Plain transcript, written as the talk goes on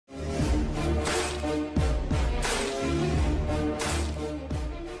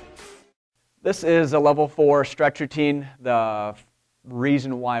This is a level 4 stretch routine. The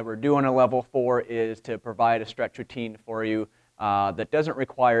reason why we're doing a level 4 is to provide a stretch routine for you that doesn't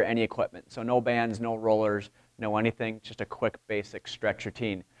require any equipment. So no bands, no rollers, no anything, just a quick basic stretch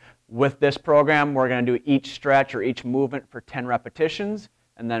routine. With this program, we're going to do each stretch or each movement for 10 repetitions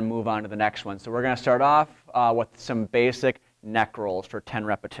and then move on to the next one. So we're going to start off with some basic neck rolls for 10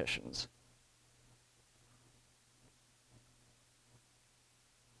 repetitions.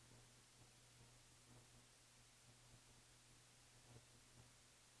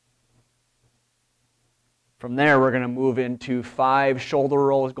 From there, we're going to move into 5 shoulder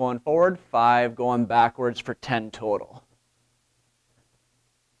rolls going forward, 5 going backwards for 10 total.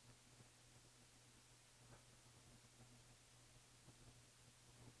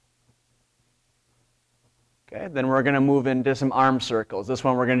 Okay, then we're going to move into some arm circles. This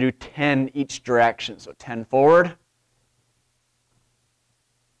one we're going to do 10 each direction, so 10 forward.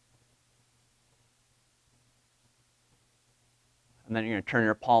 And then you're going to turn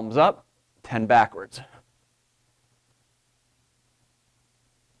your palms up, 10 backwards.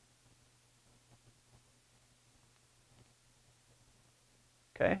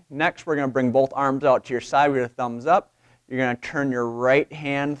 Okay, next we're going to bring both arms out to your side with your thumbs up. You're going to turn your right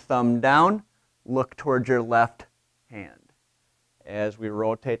hand thumb down, look towards your left hand. As we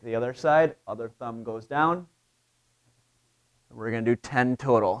rotate to the other side, other thumb goes down. We're going to do 10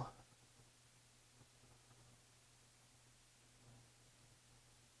 total.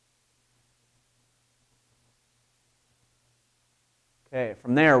 Okay,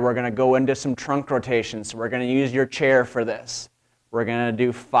 from there we're going to go into some trunk rotations. So we're going to use your chair for this. We're going to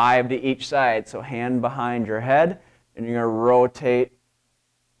do 5 to each side. So hand behind your head, and you're going to rotate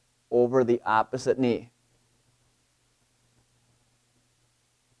over the opposite knee.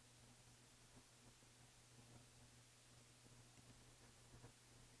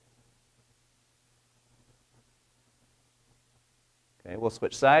 Okay, we'll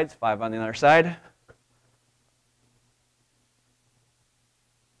switch sides, 5 on the other side.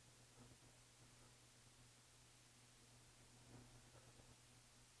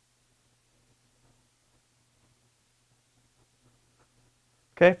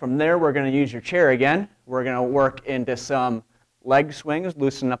 Okay, from there we're going to use your chair again. We're going to work into some leg swings,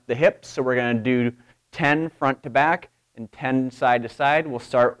 loosen up the hips. So we're going to do 10 front to back and 10 side to side. We'll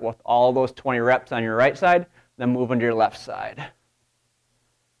start with all those 20 reps on your right side, then move into your left side.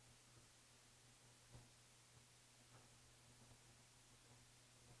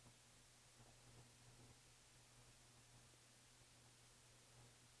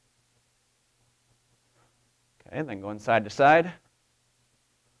 Okay, then going side to side.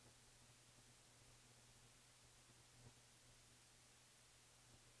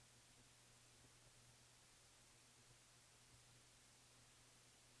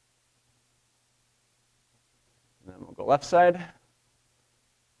 And then we'll go left side.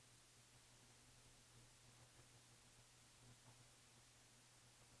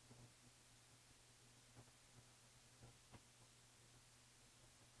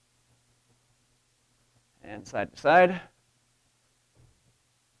 And side to side.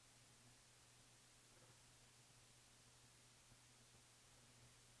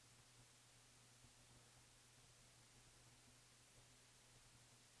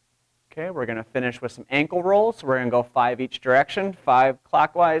 Okay, we're going to finish with some ankle rolls. So we're going to go 5 each direction, 5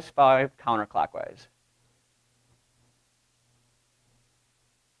 clockwise, 5 counterclockwise.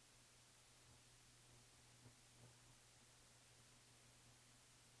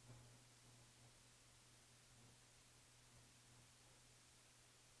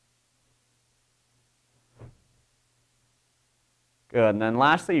 Good, and then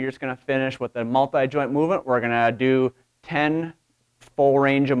lastly, you're just going to finish with a multi-joint movement. We're going to do 10 full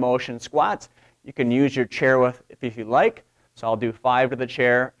range of motion squats. You can use your chair if you like. So I'll do 5 to the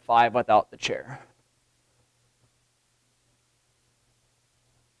chair, 5 without the chair.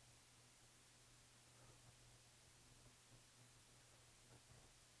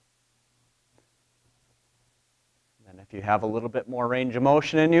 And then if you have a little bit more range of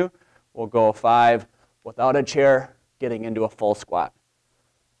motion in you, we'll go 5 without a chair, getting into a full squat.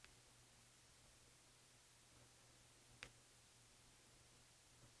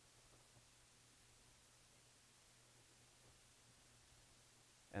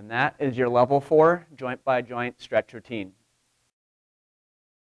 And that is your level 4 joint by joint stretch routine.